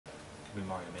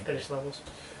Mario Maker. Finish levels.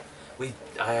 I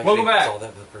actually Welcome back saw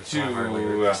that the first to time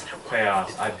earlier.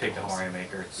 Chaos. I picked a Mario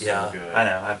Maker. It's Yeah. so good. I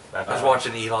know. I was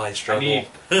watching Eli struggle.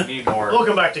 I need more.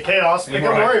 Welcome back to Chaos. Any Pick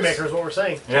up more Mario items? Maker is what we're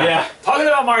saying. Yeah. Talking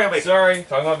about Mario Maker. Sorry.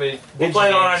 Talking about me. We'll play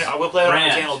it on Games. our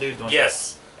Rant. channel, dude. Don't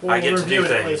Yes, We'll I get to review do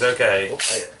it at things. least. Okay. We'll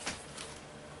play it.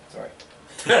 Sorry.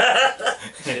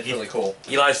 It's really cool.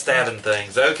 Eli's stabbing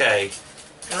things. Okay.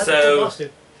 I So,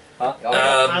 busted. Huh?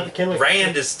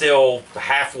 Rand is still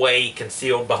halfway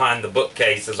concealed behind the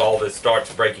bookcase as all this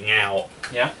starts breaking out.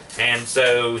 Yeah. And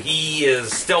so he is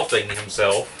stealthing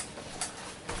himself.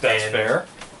 That's And- fair.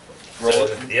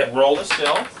 Yep. Roll the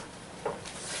stealth.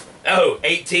 Oh,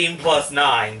 18 plus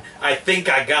 9. I think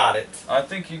I got it. I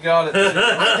think you got it.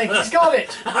 I think he's got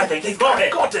it. I think he's got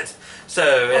it.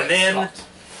 So, and then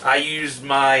I used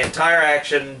my entire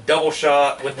action, double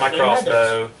shot with my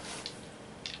crossbow.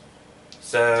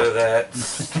 So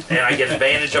that's, and I get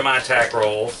advantage on my attack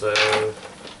roll. So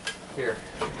Here.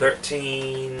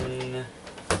 13.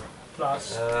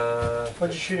 Plus.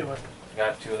 What'd you shoot it with?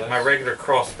 Got two of those. My regular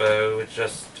crossbow is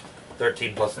just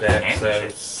 13 plus dex, so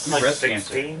it's like Breast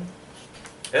 16.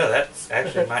 Yeah, that's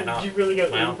actually might not. Did you really go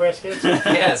Well. eating breast cancer?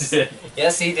 Yes.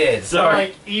 Yes, he did. Sorry.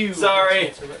 Like, ew. Sorry.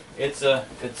 Breast cancer.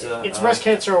 It's a. It's breast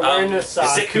cancer awareness.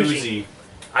 is it koozie.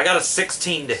 I got a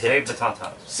 16 to Save hit. the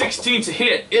tatas. 16 to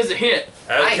hit is a hit.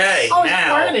 Okay, Oh, he's not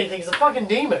now wearing anything. He's a fucking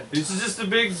demon. This is just a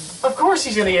big Of course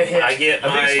he's gonna get hit. I get a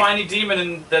big my spiny demon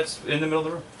and that's in the middle of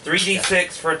the room.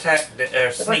 3d6 for attack, If I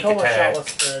sneak call my shot, attack,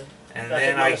 what's the... and I then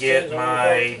think I minus get 2 is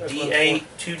my only d8,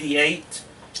 2d8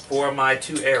 for my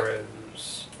 2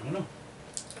 arrows. I don't know.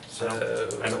 So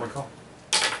I don't recall.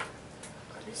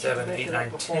 7, 8,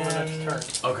 9, 10,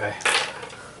 Okay.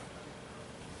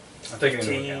 I'm taking it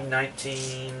into 15, account.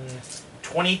 19,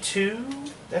 22.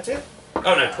 That's it?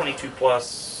 Oh no, 22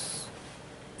 plus.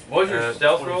 What was your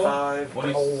stealth roll? 25.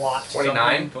 20 A lot.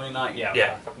 29? 29? Yeah.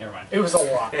 Yeah. Never mind. It was a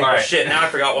lot. Alright. Shit, now I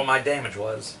forgot what my damage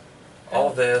was. All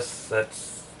this,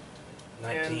 that's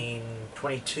 19,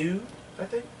 22, I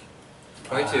think?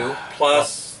 22.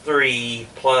 Plus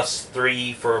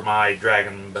 3 for my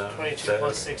dragon bone. 22 so-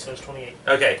 plus 6, so it's 28.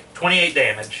 Okay, 28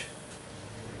 damage.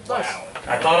 Nice.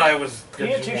 I thought I was You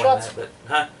gonna get do 2 more shots? than that,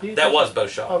 but huh? You get That 2 was shots?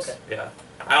 both shots. Okay. Yeah.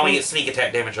 I only get sneak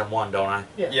attack damage on 1, don't I?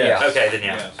 Yeah. Yes. Okay, then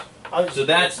yeah. Yes. I was- So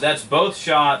that's both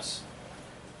shots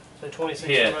So 26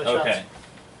 hit. for both Okay. shots.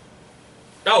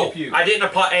 Oh, Pew, pew. I didn't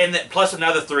apply, and plus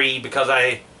another 3 because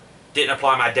I didn't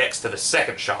apply my dex to the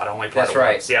second shot. I only applied That's it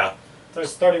right. once. Yeah. So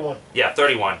it's 31. Yeah,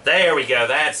 31. There we go.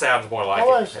 That sounds more like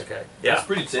Almost. it. Okay. That's Yeah.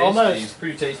 pretty tasty. Almost. It's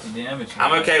pretty tasty damage.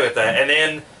 I'm okay with that. And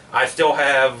then I still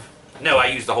have. No, I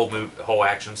used the whole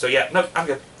action. So yeah, no, I'm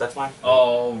good. That's fine.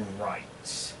 All right.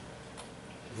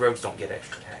 Rogues don't get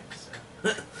extra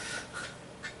attacks.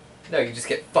 No, you just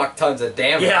get fuck tons of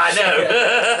damage. Yeah,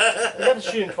 I You got to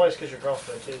shoot him twice because you're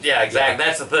crossbow too. know. Yeah, exactly.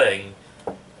 That's the thing.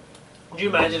 Could you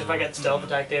imagine if I got stealth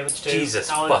attack damage too? Jesus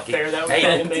How fucking. unfair that would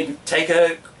Hey, be. take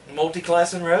a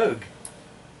multi-classing rogue.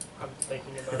 I'm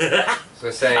thinking about it. So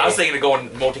say, I was thinking of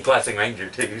going multi-classing ranger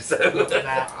too. So.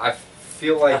 That. I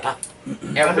feel like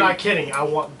I'm every... not kidding. I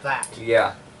want that.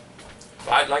 Yeah.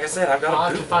 Like I said, I've got I'll a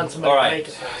have to boot. find somebody All to right. make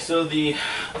it for me. So the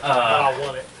But I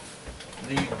want it.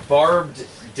 the barbed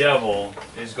devil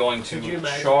is going Could you to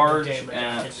imagine charge the damage I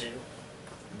at could do?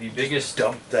 the biggest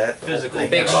Dump that physical thing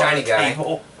Big on shiny the guy.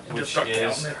 table. which Just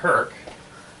is start Herc,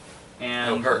 and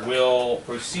Oh, Herc. will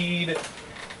proceed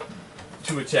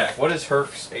to attack. What is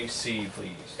Herc's AC,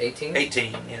 please? 18?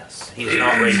 18, yes. He is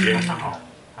not raging,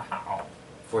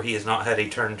 for he has not had a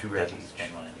turn to rage.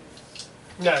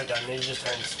 No, he doesn't. He just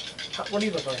turns. What do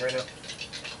you look like right now?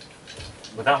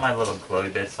 Without my little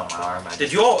glowy bits on my arm, I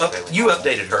Did you all you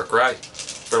updated Herc, right?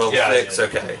 For level Yeah, I 6?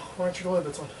 did. Okay. Why aren't you glow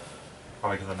bits on?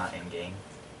 Probably because I'm not in game.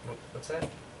 What's that?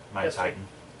 My Yes, sir. Titan.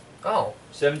 Oh.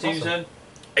 17, you Awesome. said?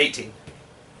 18.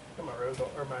 Got my rogue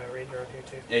or my ranger on here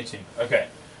too. 18. Okay.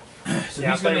 So Yeah, he's I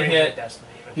going play to ranger hit. with Destiny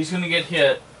even. He's going to get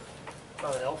hit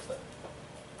Not an elf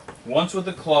though. once with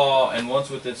the claw and once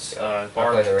with its I'll play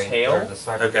barbed the ranger, or tail, the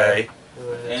sniper Okay.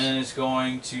 and it's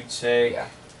going to take. Yeah.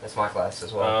 That's my class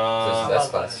as well. Uh, this is the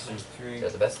best I love class. Two, three.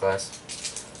 That's the best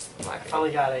class. In my I opinion.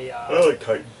 finally got a like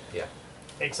Titan.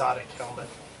 exotic helmet.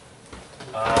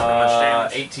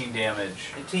 damage? 18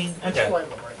 damage 18? That's Okay. quite a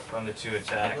right. from the 2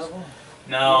 attacks. Level?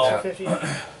 Now, 250.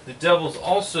 the devil's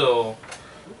also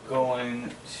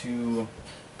going to,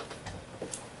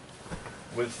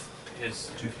 with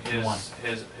his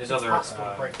It's other possible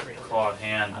to break 300. clawed I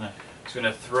hand, know. he's going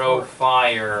to throw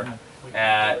fire We can do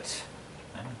at. it.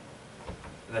 I know.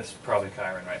 That's probably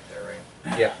Kyron right there,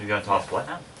 right? Yeah. You're gonna toss what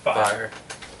now? Fire.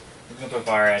 He's going to throw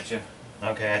fire at you.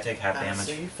 Okay, I take half I damage.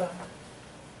 see fire.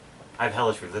 I have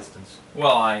hellish resistance.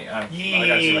 Well, I gotta see what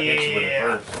hits you with it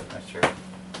Yeah. first. That's true.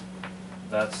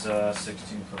 That's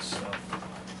 16 plus stuff.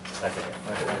 That's okay.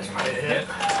 That's a hit.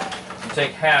 You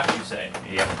take half, you say.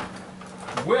 Yep.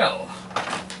 Well,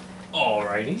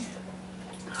 alrighty.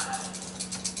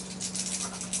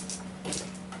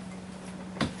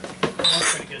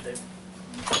 That's pretty good, Dave.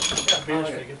 Yeah, beer's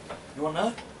pretty good. You want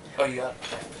another? Oh, you got.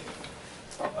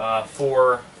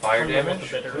 4 fire I don't know what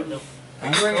damage. the bitter- no. Are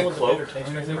you wearing I a don't know what the cloak? bitter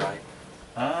tastes like.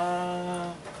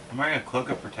 I'm wearing a cloak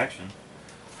of protection.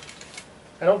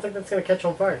 I don't think that's gonna catch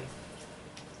on fire.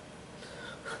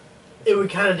 It would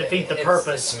kind of defeat the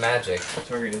purpose. It's magic.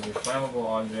 Target is a flammable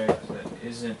object that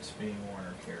isn't being worn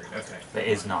or carried. Okay. It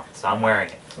is not, so I'm wearing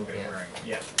it. Okay, Yeah. wearing it.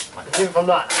 Yeah. Even if I'm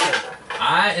not.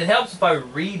 It helps if I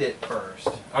read it first.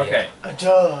 Okay.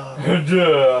 Duh.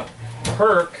 Duh.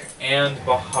 Perk and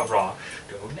Baharash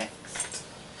go next.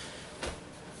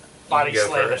 Body You go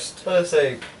slam. first. Let's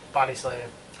say Body slam.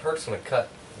 Herc's gonna cut.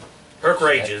 Herc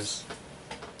rages.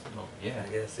 Oh, yeah.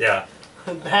 I guess. Yeah.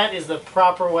 That is the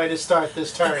proper way to start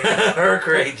this turn. Herc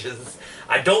rages.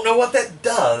 I don't know what that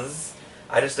does.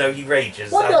 I just know he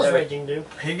rages. What I does know- raging do?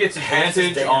 He gets Half his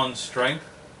advantage damage. on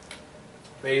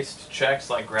strength-based checks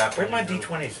like grappling, Where'd my or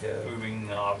d20s go?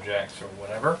 moving objects, or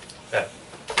whatever. Oh.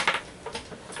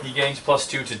 He gains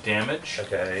 +2 to damage,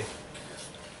 Okay.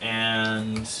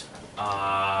 and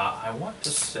I want to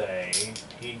say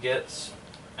he gets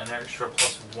an extra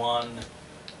 +1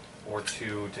 or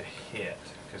 2 to hit,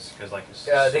 because like his,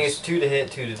 Yeah, I think it's 2 to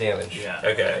hit, 2 to damage. yeah.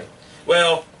 Okay.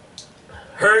 Well,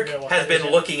 Herc Yeah, what has is been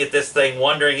it? looking at this thing,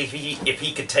 wondering if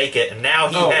he could take it, and now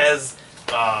he Oh. has.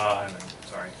 I'm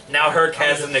sorry. Now Herc I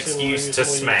was has an just assuming excuse we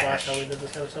to used last smash. time we did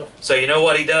this kind of stuff. So you know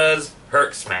what he does?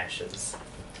 Herc smashes.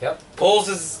 Yep. Pulls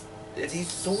his. Is he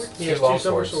sword? He has long two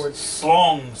silver swords. swords.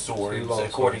 Slong swords, Two long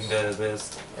according swords. to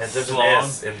this. And there's Slong? an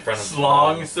S in front of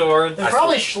Slong swords. They're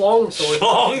probably schlong swords.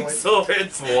 Schlong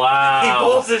swords. He Wow.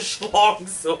 pulls his schlong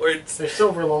swords They're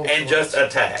silver long and swords. just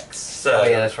attacks. So. Oh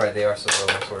yeah, that's right. They are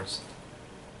silver long swords.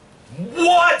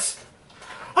 What?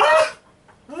 Ah!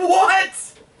 What?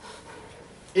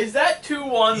 Is that 2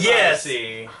 1s? Yes. I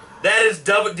see. That is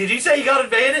double. Did you say you got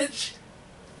advantage?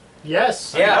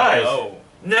 Yes. Yeah. Nice. No.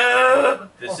 No.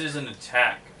 This is an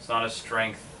attack. It's not a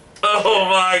strength. Oh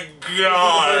my Is it the base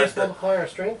god. multiplier of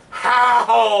strength?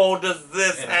 How does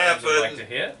this And does it like to happen?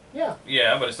 hit? Yeah.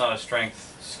 Yeah, but it's not a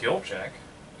strength skill check.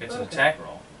 It's an Okay. attack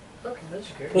roll. Okay, that's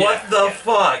okay. What the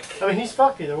fuck? I mean, he's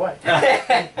fucked either way.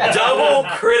 Double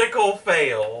critical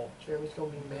fail. Jeremy's gonna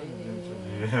be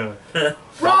mad. Yeah.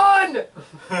 Run!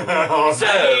 I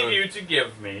So, need you to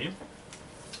give me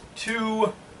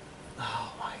 2.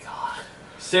 Oh my god.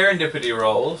 Serendipity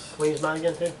rolls. Please, mine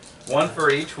again, too. 1 for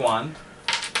each one.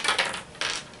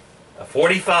 a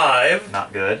 45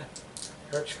 Not good.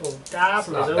 Herc's gonna die It's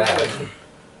from not his own bad. poison.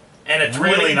 and a 22.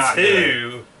 Really not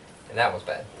good. And that was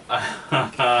bad. Oh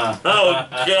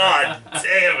god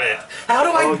damn it. How do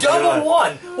I Oh, double God.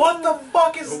 one? What the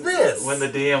fuck is this? When the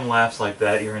DM laughs like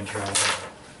that, you're in trouble.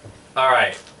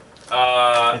 Alright.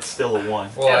 It's still a 1.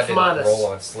 Well, I F didn't minus. roll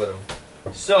on Slim.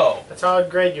 So, That's how I'd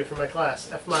grade you for my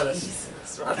class. F minus.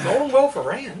 Jesus. I'm going well for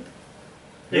Rand.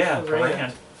 Yeah, for Rand.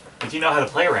 Rand. But you know how to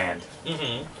play Rand.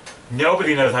 Mm-hmm.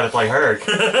 Nobody knows how to play Herc.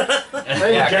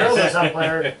 Maybe Yeah, Gerald guys. knows how to play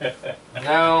her.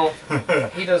 No,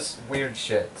 he does weird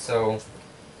shit, so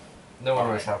no one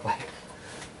knows how to play.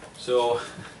 so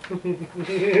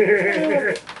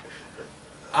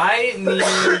I need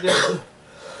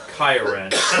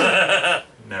Kyron.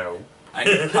 No. I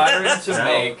need Kyron to No.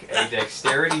 make a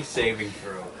dexterity saving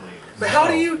throw, please. But how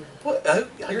do you? What? I You're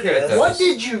guess. good at that. What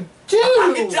did you do?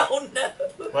 I don't know.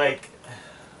 Like,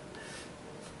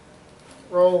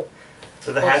 Roll.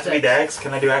 does it have to be Dex?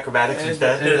 Can I do acrobatics It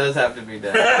instead? does have to be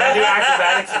Can done. I do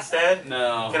acrobatics instead?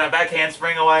 No. Can I back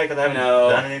handspring away? Because I haven't No.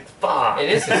 done anything. Fuck. It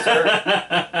is his turn.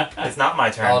 It's not my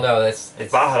turn. Oh no, that's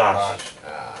It's Baharash.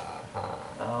 Uh-huh.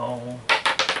 Oh.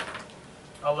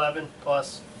 11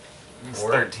 plus. It's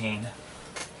Four. 13.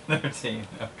 13.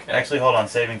 Okay. Actually, hold on.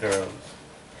 Saving throws.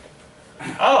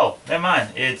 Oh, never mind.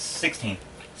 It's 16.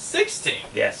 16.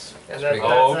 Yes. That's And pretty that,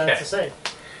 good. Oh. that's the same.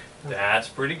 That's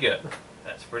pretty good.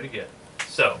 That's pretty good.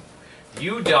 So,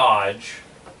 you dodge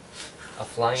A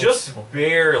flying just sword.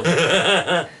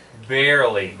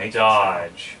 barely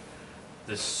dodge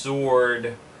the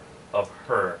sword of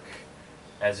Herc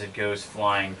as it goes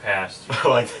flying past you.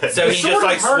 like that. So The he Sword just of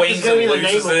like Herc swings is gonna and be the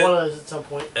name loses of it, one of those at some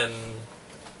point. and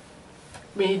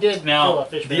I mean, he did kill Now, a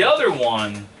fish. the other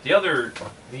one, the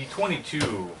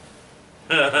 22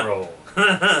 roll.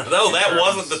 no, that in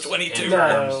wasn't the terms- 22. In No.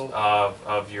 terms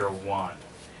of your one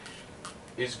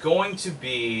is going to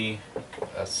be.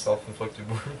 A self-inflicted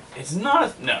wound. It's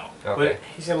not a, no, Okay.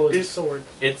 He's gonna lose his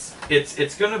It's- sword.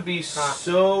 it's gonna be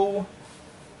so.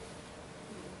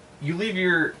 You leave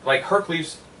your Herc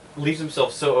leaves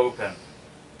himself so open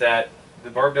that the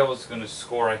Barb Devil's going to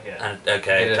score a hit, Okay,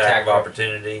 Get an attack of attack.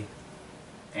 opportunity.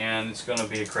 and it's going to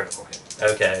be a critical hit.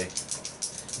 Okay.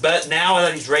 But now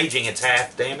that he's raging, it's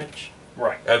half damage.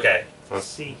 Right. Okay.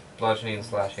 C. Bludgeoning,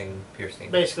 slashing,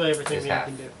 piercing. Basically everything Is that you half.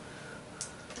 can do.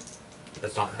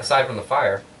 That's not. Aside from the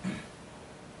fire.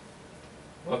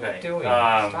 What are Okay, you doing?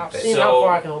 um, Stop it. See So- how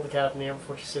far I can hold the cat in the air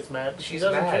before she gets mad. She She's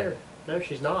doesn't mad. care. No,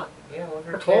 she's not. Yeah, look at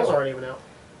Her her claws tail. aren't even out.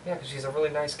 Yeah, because she's a really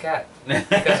nice cat.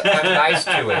 Because I'm nice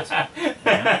to it.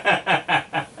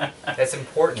 That's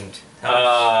important.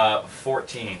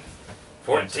 14.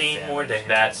 14 more damage.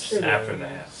 That's Good. after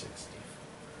that.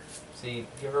 See,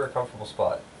 give her a comfortable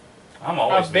spot. I'm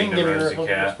always I've been being the giving her a rosy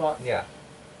comfortable cat. spot. Yeah,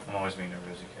 I'm always being the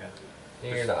rosy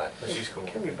cat. you're not. But she's cool.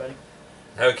 Come here, buddy.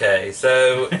 Okay,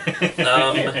 so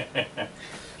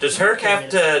does Herc have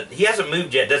to? He hasn't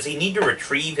moved yet. Does he need to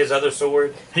retrieve his other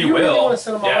sword? He You really will. wanna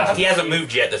send him yeah. off? He hasn't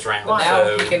moved yet this round. Why? Now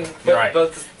So he can put Right.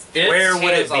 both Where would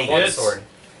it hands on be? one It's- sword.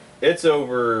 It's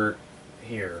over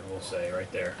here, we'll say,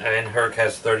 right there. and Herc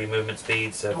has 30 movement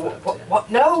speed. So What?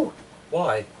 No!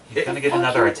 Why? He's gonna get Fuck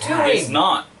another you attack. doing? It's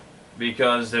not.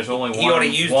 Because there's only He one, already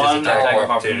used his one attack attack of of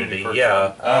opportunity. per yeah.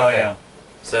 turn. Oh yeah.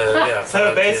 So yeah.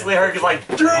 So basically, Herc is like.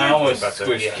 I almost About to,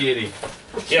 squished yeah. Kitty.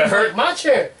 Yeah, Herc. My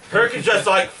chair. Herc is just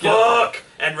like fuck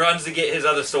and runs to get his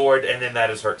other sword, and then that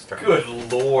is Herc's turn. Good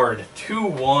lord.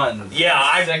 2-1. Yeah,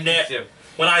 I've never. Consecutive.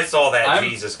 When I saw that, I'm-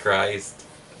 Jesus Christ.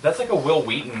 That's like a Will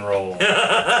Wheaton roll.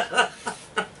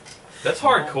 That's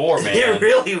hardcore, man. It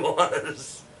really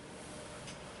was.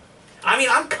 I mean,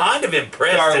 I'm kind of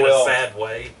impressed Sorry, in Will. a sad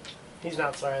way. He's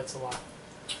not sorry, that's a lie.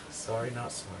 Sorry,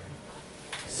 not sorry.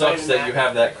 Sucks that you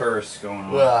have that curse going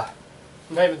on. Ugh.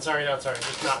 I'm not even sorry, not sorry.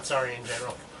 Just not sorry in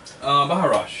general.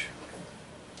 Baharash.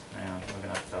 Yeah, we're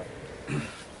gonna have to.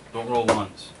 Don't roll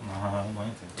ones. I'm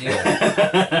going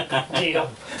to. Deal. Deal.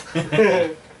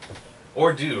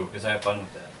 Or do, because I have fun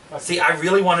with that. See, I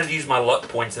really wanted to use my luck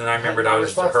points, and then I remembered I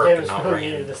was the response Herc damage and not from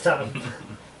you Rand. this time.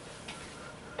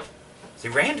 See,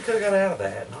 Rand could have got out of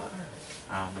that, not her.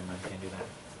 Oh, never mind, can't do that.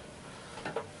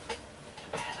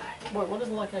 What does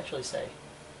the luck actually say?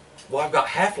 Well, I've got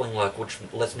Halfling luck, which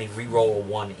lets me re-roll a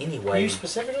 1 anyway. You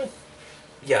specifically?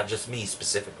 Yeah, just me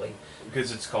specifically.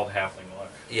 Because it's called halfling luck.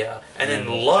 Yeah, and then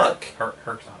luck. Herc's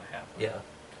not a halfling. Yeah,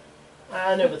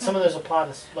 I know, but some of those apply to.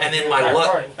 Like, and then the my entire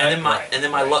luck, party. and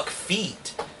then my luck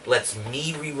feat lets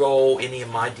me re-roll any of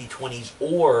my d20s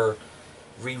or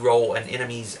re-roll an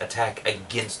enemy's attack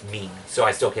against me, so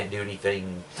I still can't do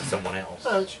anything to someone else.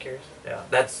 Oh, I'm just curious. Yeah,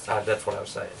 that's what I was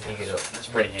saying. You get it That's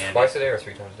pretty handy. twice a day or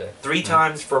 3 times a day? 3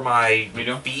 times for my We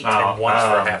do? feat Oh, and once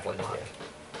for um, halfling luck.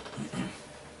 And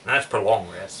that's per long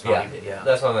rest. not Yeah. even- yeah.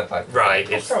 That's what I meant by. Right.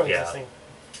 I'm It's throwing yeah. this thing.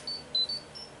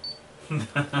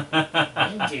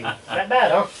 Thank you. That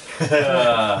bad, huh?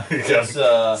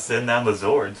 It's, Sitting down the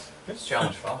Zords. it's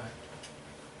challenge 5.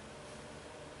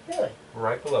 Really?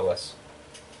 Right below us.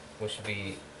 Which should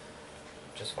be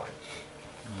just fine.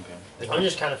 Okay. I'm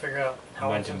just kind of figuring out how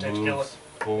long I'm it's going going to to take to kill move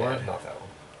it. forward. Yeah, not that one.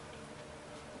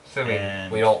 Assuming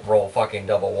And- we don't roll fucking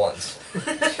double ones.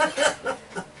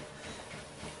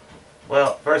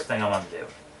 Well, first thing I'm gonna do.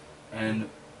 And,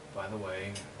 by the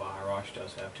way, Baharash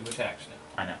does have 2 attacks now.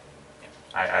 I know.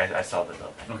 I saw the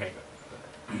double. Okay,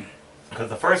 good. Because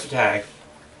the first attack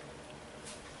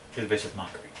is vicious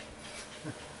mockery.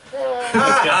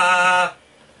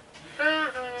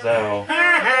 So,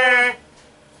 I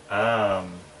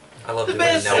love The doing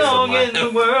best Nelson song laugh. in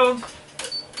the world!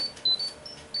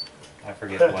 I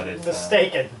forget what it's.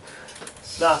 Mistaken.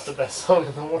 Not the best song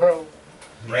in the world.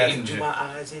 Into my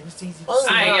eyes and it's easy to Oh,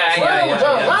 see.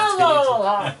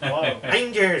 Whoa.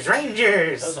 Rangers, That was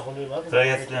Rangers! a whole new level. So he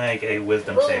has to make a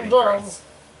wisdom saving throw.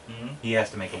 He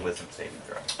has to make a wisdom saving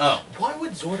throw. Oh. Why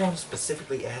would Zordon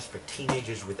specifically ask for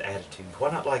teenagers with attitude? Why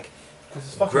not like This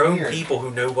is fucking grown weird. people who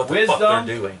know what the Wisdom? fuck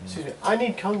they're doing? Excuse me. I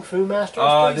need Kung Fu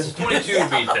Masters, This please. is 22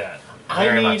 beat that. I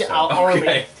Very need much so. our army.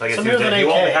 Okay. So I guess Somebody with an he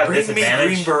won't AK. have Bring me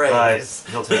disadvantage, green berets.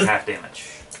 but he'll take half damage.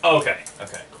 Okay,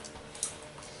 okay.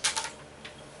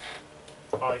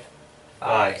 5,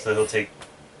 5, so he'll take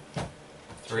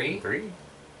 3? 3?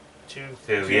 2.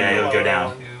 2, yeah, he'll go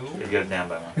down. 2. He'll go down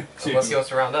by 1. Unless he wants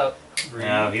to round up.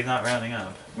 No, he's not rounding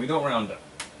up. We don't round up.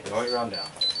 We always round down.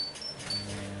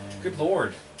 Good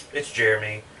lord. It's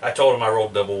Jeremy. I told him I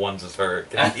rolled double ones as hurt.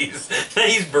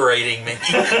 He's berating me.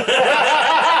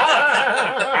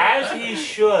 As he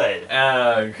should.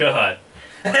 Oh, God.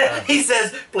 He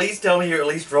says, please tell me you at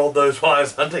least rolled those while I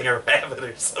was hunting a rabbit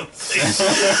or something.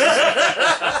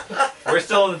 We're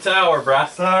still in the tower, bruh.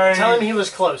 Sorry. Tell him he was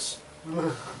close.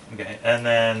 Okay, and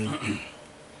then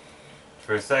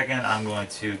for a second, I'm going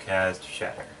to cast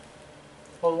Shatter.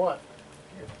 On what?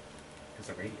 Because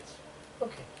the radius.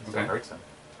 Okay. So it hurts them.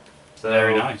 So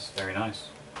Very nice. Very nice.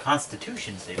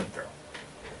 Constitution saving throw.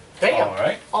 Damn. All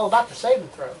right. All about the saving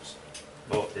throws.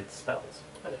 Well, it's spells.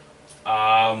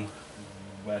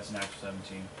 That's an extra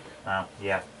 17.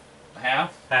 Yeah.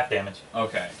 Half? Half damage.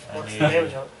 Okay. What's the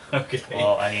damage on it? Okay.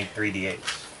 Well, I need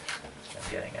 3d8s.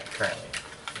 I'm getting it currently.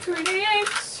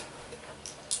 3d8s.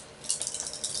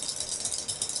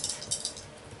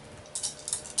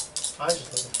 I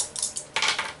just love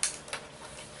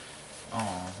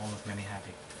Oh, almost made me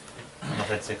happy. Almost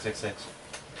had 666.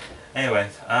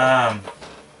 Anyways,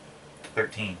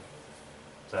 13.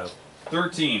 So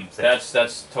 13. Six.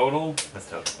 That's total. that's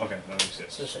total. Okay, that makes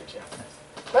it. 6. So 6, yeah.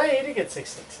 Hey, you did get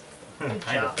 6. Good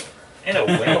Kind job. of. In a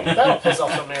way. That'll piss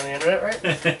off somebody on the internet,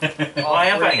 right? Well, I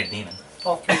am fighting a demon.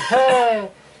 All 3. Hey!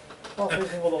 All 3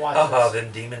 people to watch Oh, this.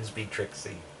 then demons be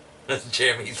tricksy. That's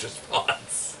Jeremy's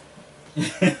response.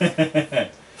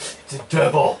 It's a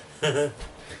devil.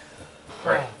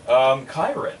 Right.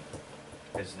 Kyron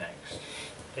is next.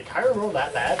 Did Kyron roll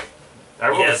that bad? I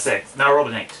rolled Yes. a 6. No, I rolled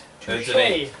an 8. It's an Touche.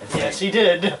 8. Yes, he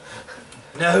did.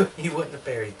 No, he wouldn't have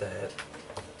buried that.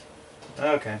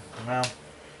 Okay, well.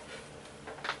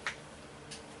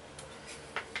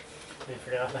 Have you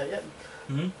figured out that yet?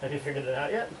 Hmm? Have you figured it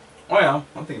out yet? Oh yeah,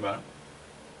 I'm thinking about it.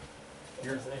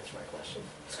 That doesn't answer my question.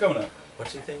 It's coming up.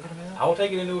 What's he thinking about? I will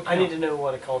take it into account. I need to know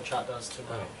what a cold shot does to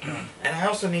my. And I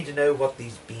also need to know what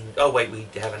these beans. Oh wait, we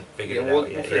haven't figured Yeah, it we'll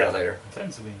out yet. figure it out later.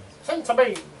 Sense of beans. Send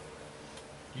somebody.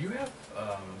 You have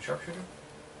sharpshooter?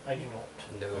 I do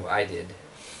not. No, I did.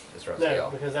 Just No,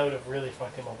 Raphael. because that would have really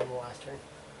fucked him up in the last turn.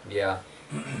 Yeah.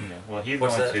 Yeah, well, he's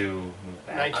What's going that? to move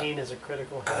back. 19 is a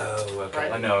critical hit. Oh, okay.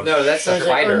 Right? I know. No, that's So a it's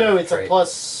fighter. or no, it's a trait.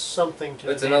 plus something to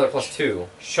It's the another damage. +2.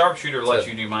 Sharpshooter lets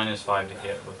So- you do -5 to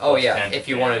hit. With Oh plus yeah, 10 if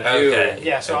you to want to hit. do. Okay.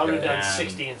 Yeah, so I would have Okay. done And-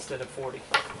 60 instead of 40.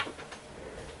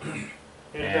 It would have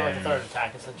been like a And- third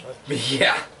attack, essentially.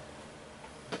 Yeah.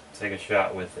 Take a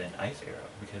shot with an ice arrow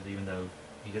because even though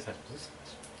he just has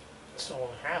resistance. Still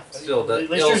only half. but Still, at does,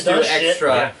 least it'll yours do does shit.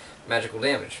 extra Yeah. magical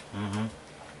damage. Mm-hmm.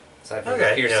 Aside from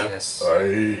Okay, the yeah. pierciness.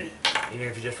 Even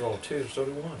if you just roll 2, so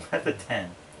do 1. That's a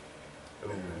 10.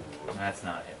 Ooh. That's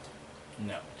not it.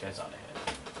 No, that's not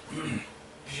a hit.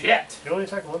 Shit. You only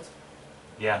attack once.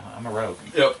 Yeah, I'm a rogue.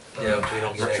 Yep. Yeah, we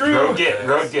don't get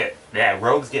Rogue get. Yeah,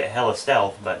 rogues get hella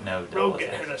stealth, but no. Rogue double get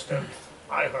attack. hit us down.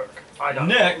 I hurt. I don't.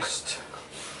 Next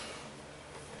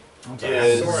I'm sorry.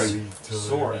 is Soren.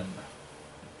 Soren.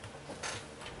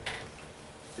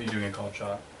 Are you doing a cold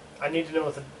shot? I need to know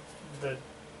what the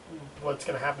what's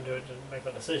going to happen to it to make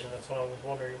my decision. That's what I was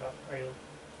wondering about. Are you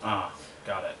Ah,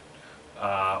 got it.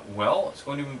 Well, it's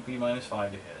going to be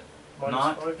 -5 to hit. minus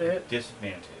Not 5 to hit?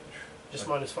 disadvantage. Just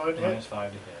but minus 5 to hit? -5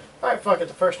 to hit. Alright, fuck it.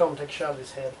 The first one, I'm going to take a shot at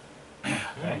his head.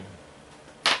 Okay.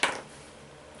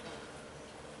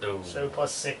 Oh. So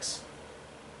plus 6.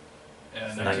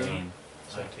 And 19.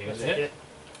 So 19 that's is a a hit. hit.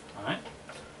 Alright.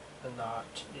 And that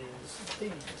is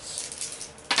these.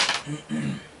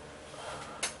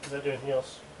 Does that do anything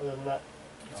else other than that?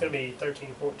 It's going to be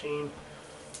 13, 14,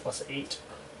 plus 8.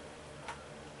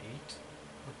 8.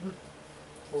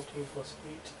 14 plus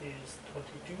 8 is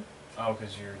 22. Oh,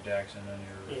 because your dex and then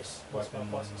your Yes, plus my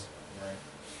weapon. pluses. Right.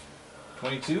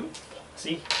 22?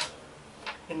 See?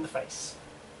 In the face.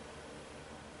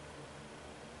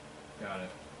 Got it.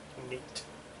 Neat.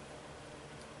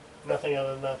 Nothing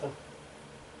other than nothing.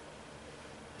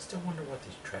 I still wonder what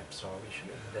these traps are. We should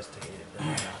have investigated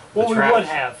them. Well, we traps- would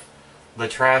have. The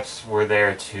traps were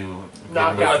there to.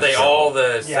 Knock remove Are the they circle, all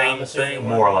the Yeah, I'm same assuming thing? they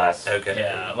more or less? Okay.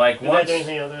 Yeah, like Did that once do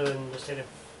anything other than just hit him?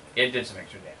 it did some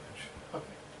extra damage. Okay.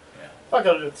 Yeah. I'll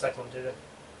go to the second one too then.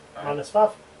 Alright. Minus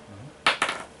 5.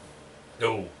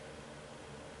 Oh.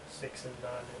 6 and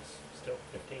 9 is still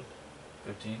 15.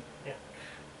 15? Yeah.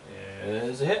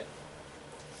 Is a hit.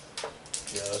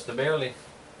 Just barely.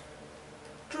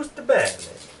 Just the bad.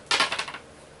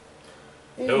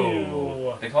 Oh.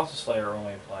 Ew. The Colossus Slayer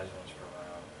only applies once per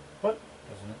round. What?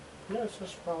 Doesn't it? No, it's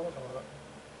just probably not all that.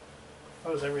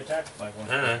 That was every attack. Like once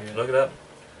per hit. Look it up.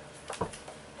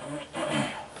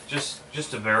 Just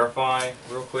to verify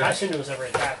real quick. I assumed it was every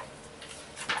attack.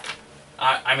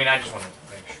 I mean, I just want to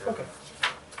make sure. Okay.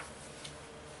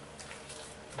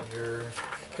 You're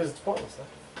Because it's pointless though.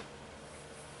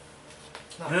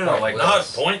 No, like not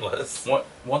pointless.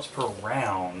 once per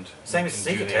round. Same you as can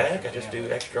sneak do the attack. extra I just do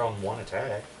damage. extra on one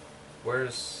attack.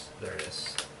 Where's. There it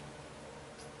is.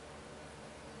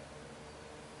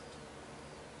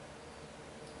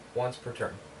 once per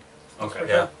turn. Once per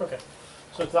Yeah. turn? Okay.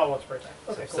 So it's not once per attack.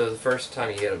 Okay, cool. So the first time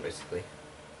you hit him, basically.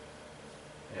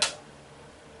 Yeah.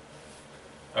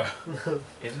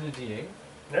 Isn't it a D8?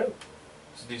 No.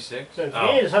 It's a D6? So if Oh.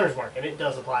 D8 is Hunter's Mark, and it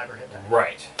does apply for hit die.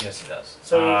 Right. Yes, it does.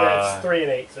 So that's 3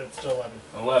 and 8, so it's still 11.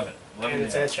 11. 11 And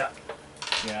it's a hit.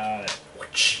 headshot. Got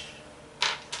it.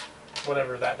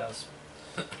 Whatever that does.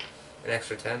 An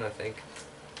extra 10, I think.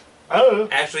 Oh!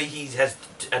 Actually, he has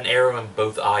an arrow in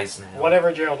both eyes now.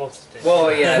 Whatever Gerald wants to do.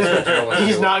 Well, yeah, that's what Gerald wants to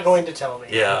He's do. not going to tell me.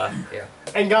 Yeah.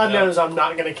 And God No. knows I'm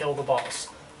not going to kill the boss.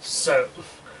 So,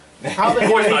 how the Of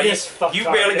course hell not. did this fuck You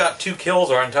barely got 2 kills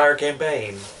our entire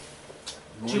campaign.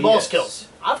 2 boss kills.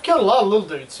 I've killed a lot of little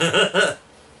dudes.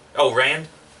 Oh, Rand?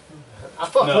 I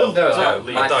fuck No. little dudes No, up.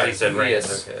 I thought he said Rand.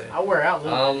 Yes. Okay. I wear out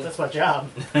little dudes. That's my job.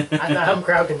 I'm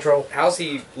crowd control. How's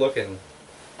he looking?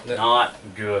 Not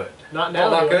good. Not now. No,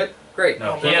 not anyway. good? Great.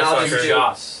 No, Oh, he then has I'll like just do-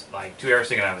 shots, like 2 arrows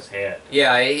sticking out of his head.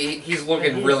 Yeah, he's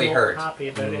looking He's really not hurt. happy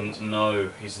about it. No,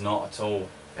 he's not at all.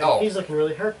 And Oh. he's looking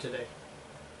really hurt today.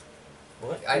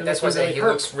 What? That's why I say he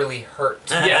looks really hurt.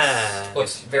 Yes.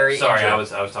 Looks very Sorry,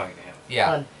 injured. I was talking to him. Yeah.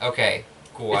 Fun. Okay.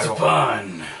 Cool. It's I don't.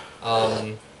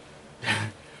 fun.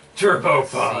 Turbo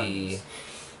Let's fun. see.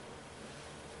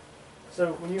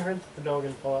 So, when you heard that the dog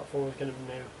in Fallout 4 was going to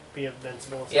be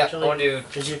invincible, Yeah, I essentially, want to do.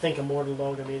 did you think Immortal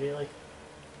Dog immediately?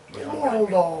 With Immortal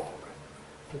Dog!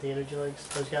 With the energy legs,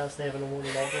 those guys, they have an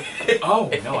Immortal Dog. Oh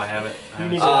no, I haven't. You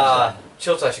need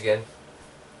Chill touch again.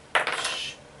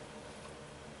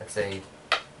 That's a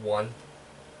 1.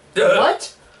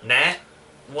 What? Nat?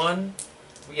 1?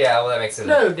 Yeah, well that makes it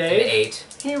No, an Dave. 8.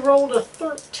 He rolled a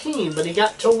 13, but he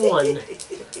got to 1.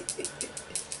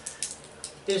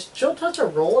 Is Chill Touch a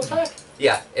roll attack?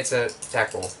 Yeah, it's an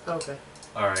attack roll. Okay.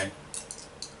 All right.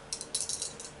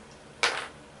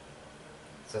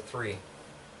 It's a 3.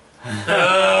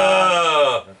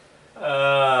 Oh!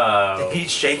 Oh. He'd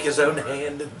shake his own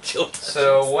hand and chill.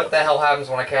 So what the hell happens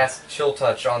when I cast Chill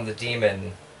Touch on the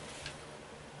demon?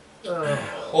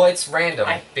 Well, it's random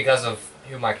because of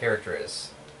who my character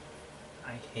is.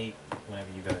 I hate whenever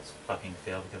you guys fucking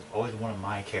fail because always one of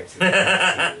my characters.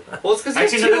 Well, it's because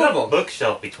there's Actually, 2 there's of a them.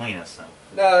 bookshelf between us, though.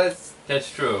 No, it's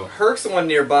That's true. Herc's the one Can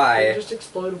nearby. you just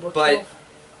explode a bookshelf? But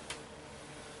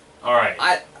All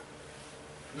right.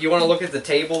 You want to look at the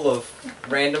table of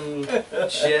random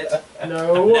shit?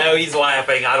 No. No, he's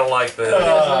laughing. I don't like this.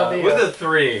 idea. With a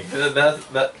 3,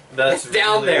 that's It's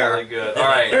down really, there. really good. All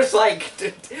right. There's like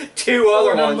 2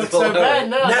 other Doesn't ones look so below bad it.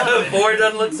 now. No, 4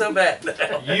 doesn't look so bad.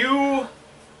 You,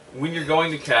 when you're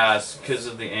going to cast, because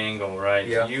of the angle, right?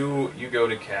 Yeah. You go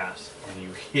to cast and you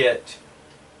hit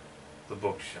the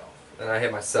bookshelf. And I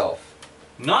hit myself.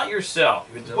 Not yourself.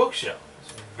 You hit the bookshelf.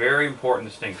 It's a very important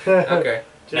distinction. Okay.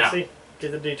 Jesse,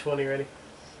 get the D20 ready.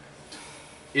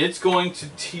 It's going to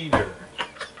teeter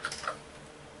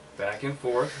back and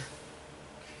forth.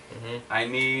 Mm-hmm. I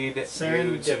need you to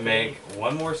Serendipity. make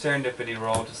one more serendipity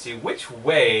roll to see which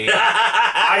way.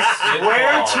 I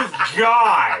swear to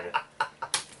God!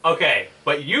 Okay,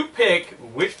 but you pick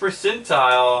which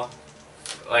percentile.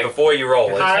 Like Before you roll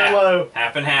it. High or half, low?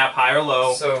 half and half, high or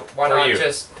low. So why For not you.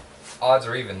 just odds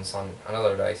or evens on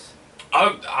another dice?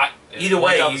 Either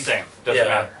way, it's all you- the same. Doesn't yeah.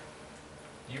 matter.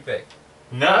 You pick.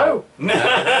 No!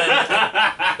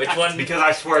 Which one? Because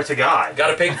I swear to God.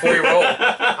 Gotta pick before you roll.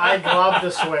 I glob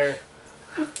to swear.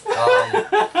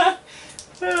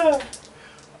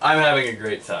 I'm having a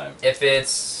great time. If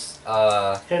it's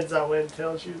Heads I win,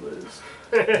 tails you lose.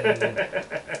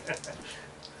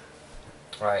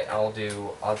 right, I'll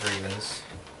do odds or evens.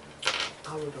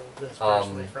 I would go with this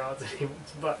personally for odds and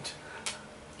evens, but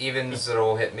Evens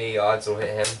it'll hit me, odds will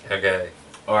hit him. Okay.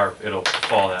 Or it'll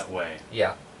fall that way.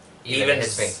 Yeah. Even it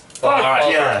Evens. hits me. All right.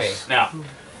 Falls yes. Now,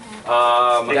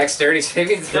 hits me. Dexterity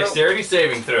saving throw. dexterity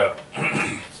saving throw.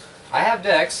 I have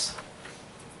Dex.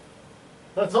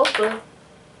 let's hope so.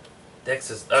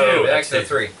 Dex is. Oh, Dex Dex is is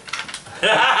 3.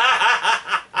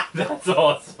 That's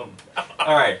awesome.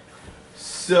 All right.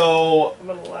 So, I'm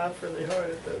gonna laugh really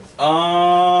hard at this.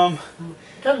 What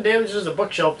kind of damage does a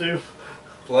bookshelf do?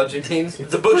 Bludgeoning.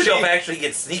 The bookshelf actually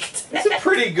gets sneaked. it's a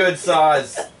pretty good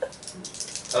size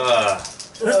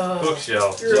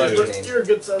bookshelf. You're a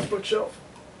good sized bookshelf.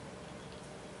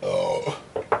 Oh.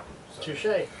 Touche.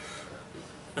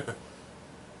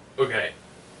 Okay.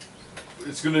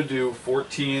 It's gonna do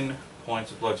 14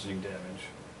 points of bludgeoning damage,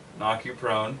 knock you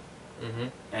prone, Mm-hmm.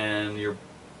 and you're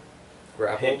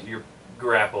Grappled. you're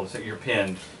grappled, so you're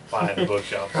pinned by the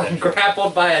bookshelf. I'm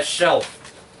grappled by a shelf.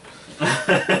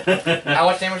 How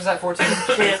much damage is that? 14?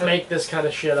 Can't make this kind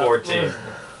of shit up. 14.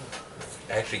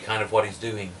 Actually, kind of what he's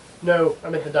doing. No, I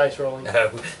meant the dice rolling.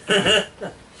 No.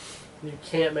 You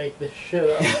can't make this shit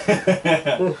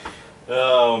up.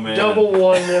 Oh man. Double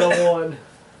one and a one.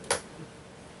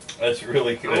 That's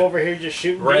really I'm good. over here just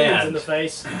shooting Rand. demons in the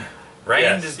face.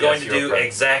 Rand Yes, is going yes, to you're do correct.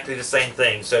 exactly the same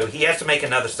thing. So he has to make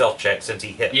another stealth check since he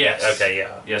hit. Yes. Okay,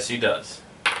 yeah. Yes, he does.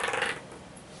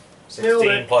 Nailed 16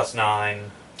 it. plus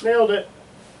 9. Nailed it.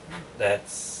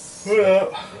 That's.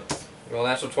 Roll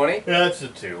natural 20. Yeah, that's a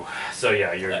 2. So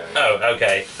yeah, you're good. Oh,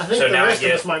 okay. I think so the now rest I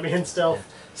of get. us might be in stealth.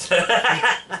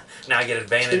 Now I get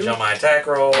advantage 2? on my attack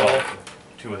roll. Oh,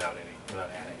 2 without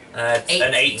adding. It's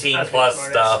an 18 That's plus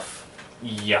good, stuff.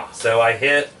 Yeah. So I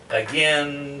hit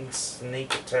again.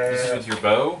 Sneak attack. This is with your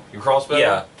bow, your crossbow.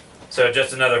 Yeah. So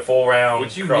just another full round.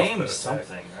 Which you crossbow named attack.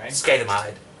 something, right?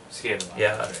 Skatamide. Skatamide.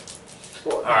 Yeah.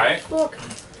 Okay. Alright. Look.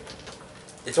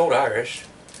 It's Old Irish.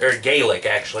 Or Gaelic,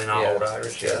 actually, not Yeah. Old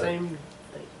Irish. Yeah. Same.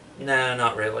 No,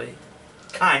 not really.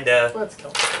 Kinda. Let's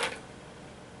go.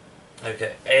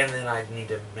 Okay. And then I need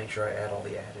to make sure I add all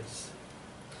the addeds.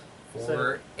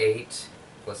 4, 8,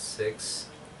 plus 6,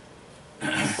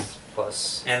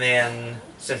 plus And then,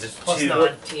 since it's Plus 2. 9.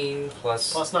 14,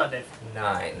 plus Plus 9, Dave.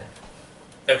 9.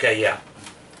 Okay, yeah.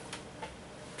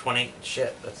 20.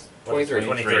 Shit, that's. what is it?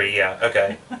 23. 23, yeah.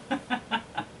 Okay.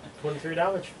 23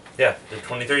 damage. Yeah, did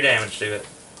 23 damage to it.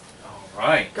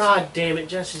 Alright. God damn it,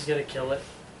 Jesse's gonna kill it.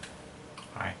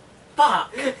 Hi.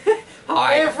 Fuck!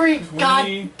 Hi. Every 23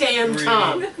 goddamn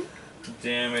time.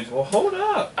 Damage. Well, hold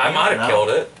up. I might have No. killed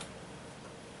it.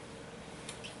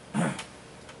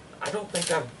 I don't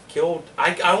think I've killed.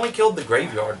 I only killed the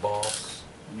graveyard boss.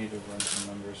 I need to run some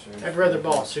numbers here. Every other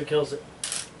boss, who kills it?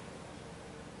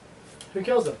 Who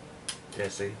kills them?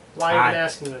 Jesse. Why Hi. even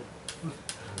asking them?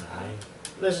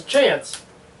 There's a chance.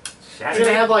 You're Shut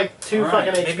gonna have like 2 Alright,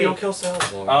 fucking Maybe you'll HP. kill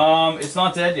Salazar. It's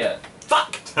not dead yet.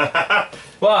 Fuck!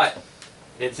 But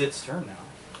it's its turn now.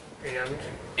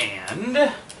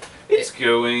 And it's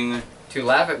going. To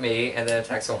laugh at me and then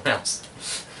attack someone else.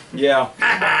 Yeah.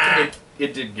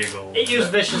 it did giggle. It used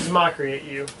vicious mockery at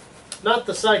you. Not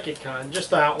the psychic kind, just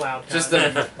the out loud kind. Just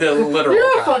the literal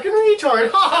You're a kind. fucking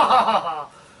retard! Ha ha ha ha!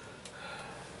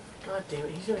 God damn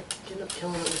it, he's gonna end up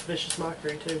killing it with vicious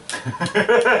mockery too.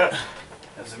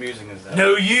 As amusing as that.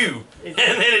 No, you! It-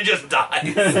 And then it just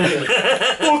dies.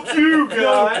 Fuck you,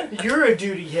 guy. You're a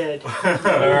duty head.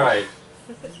 Alright.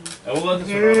 And we'll let this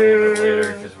one run a little bit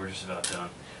later because we're just about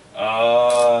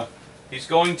done. He's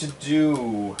going to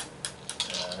do.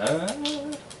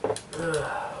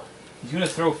 He's going to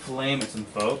throw flame at some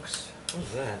folks.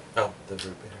 What's that? Oh, the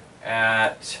root beer.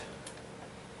 At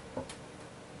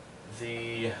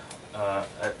the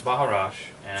at Baharash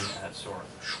and at Soren.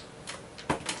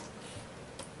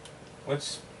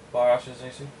 What's Baharash's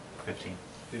AC? 15.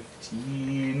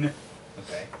 15.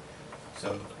 Okay. So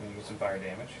I'm gonna get some fire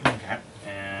damage. Okay.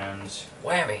 And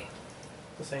Whammy.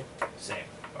 The same. same.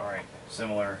 Alright.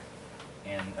 Similar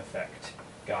in effect.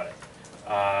 Got it.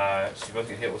 So you both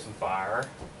get hit with some fire.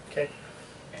 Okay.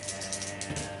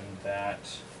 And that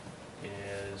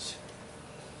is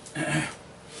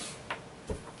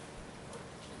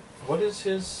what is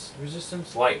his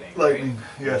resistance? Lightning. right?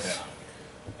 Yes.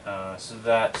 Okay. So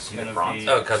that's He's gonna bronze. be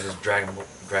Oh, because it's dragon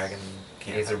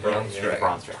can't. He's a bronze Yeah, dragon.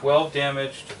 bronze dragon. 12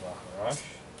 damage to Baharash.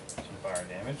 Some fire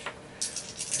damage. And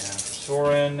for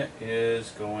Soren is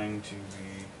going to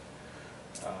be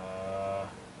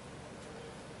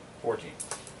 14.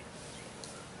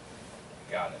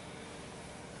 Got it.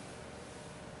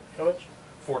 How much?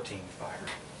 14 fire.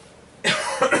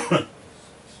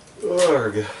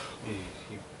 Urgh. You know.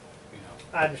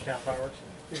 I understand how fire works.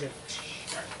 You're good.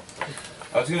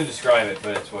 I was going to describe it,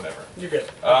 but it's whatever. You're good.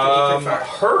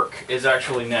 Herc is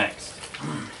actually next.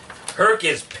 Herc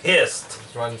is pissed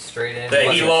Just run straight in. that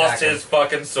Plus he you lost attack him. his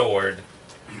fucking sword.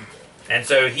 And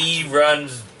so he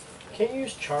runs, Can't you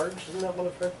use charge? Isn't that one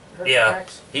of her Yeah.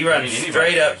 attacks? he runs I mean, anybody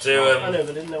straight up can to respond. I him. know,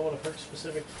 but isn't that one of her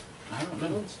specific I don't know.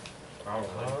 villains? Probably.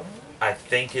 I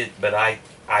think it, but I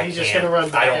He's just can't. gonna run I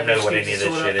back don't after know what he any of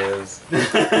sneaks this his shit is.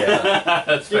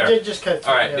 That's fair. Just cut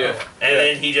through. Alright, yeah. do it. And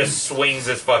then he just swings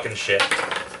his fucking shit.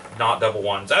 Not double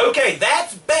ones. Okay,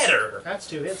 that's better. That's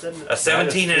 2 hits, isn't it? A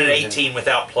 17 and an That is 18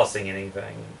 without plussing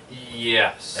anything.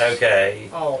 Yes. Okay.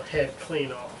 Oh, head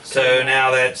clean off. So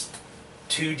now that's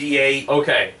 2d8.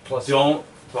 Okay. Plus- Don't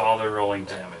bother rolling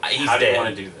damage. He's How do you dead.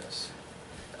 want to do this?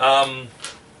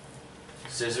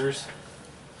 Scissors?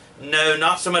 No,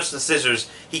 not so much the scissors.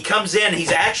 He comes in, he is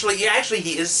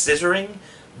scissoring.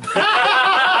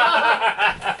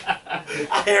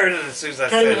 I heard it as soon as I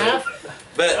Cut him said in it.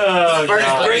 half? But Oh, he's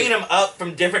God. bringing him up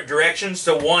from different directions,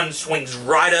 so one swings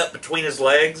right up between his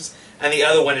legs, and the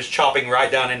other one is chopping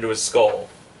right down into his skull.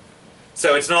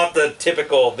 So it's not the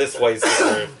typical this way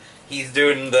scissor. He's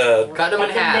doing the. Cut him in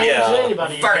Fucking half. damage Yeah.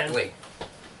 anybody you can. Vertically.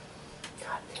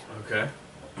 God damn. Okay.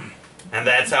 And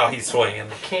that's how he's swinging.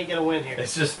 Can't get a win here.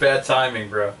 It's just bad timing,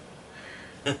 bro.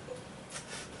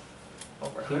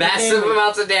 Over 100 Massive damage.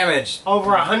 amounts of damage. Over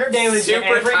 100 damage to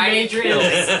Super every tiny major kills.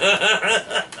 enemy.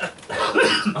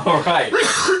 All right.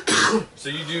 So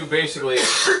you do basically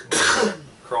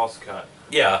cross cut.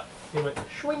 Yeah. He went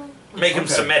swing. Make him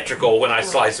Okay. symmetrical when I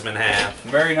slice him in half.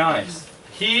 Very nice.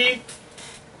 He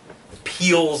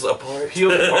Peels apart.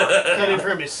 peeled apart. Cut him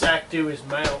from his sack to his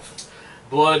mouth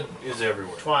Blood is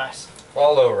everywhere. twice.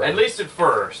 All over. At least at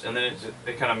first, and then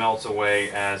it kind of melts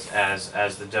away as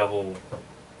the devil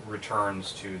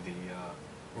returns to the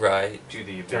Right.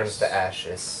 abyss, turns to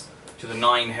ashes. to the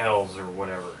 9 hells or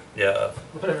whatever, Yeah.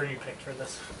 Whatever you picked for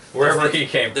this. wherever he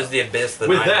came There's from. the abyss. The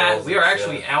With nine that, hells, we are and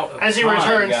actually shit. out of As he time,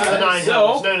 returns to the guys. 9 So,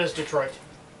 hells, known as Detroit.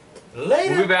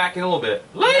 Later. we'll be back in a little bit.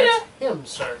 That's him,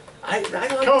 sir. I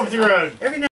Come up the road. Every now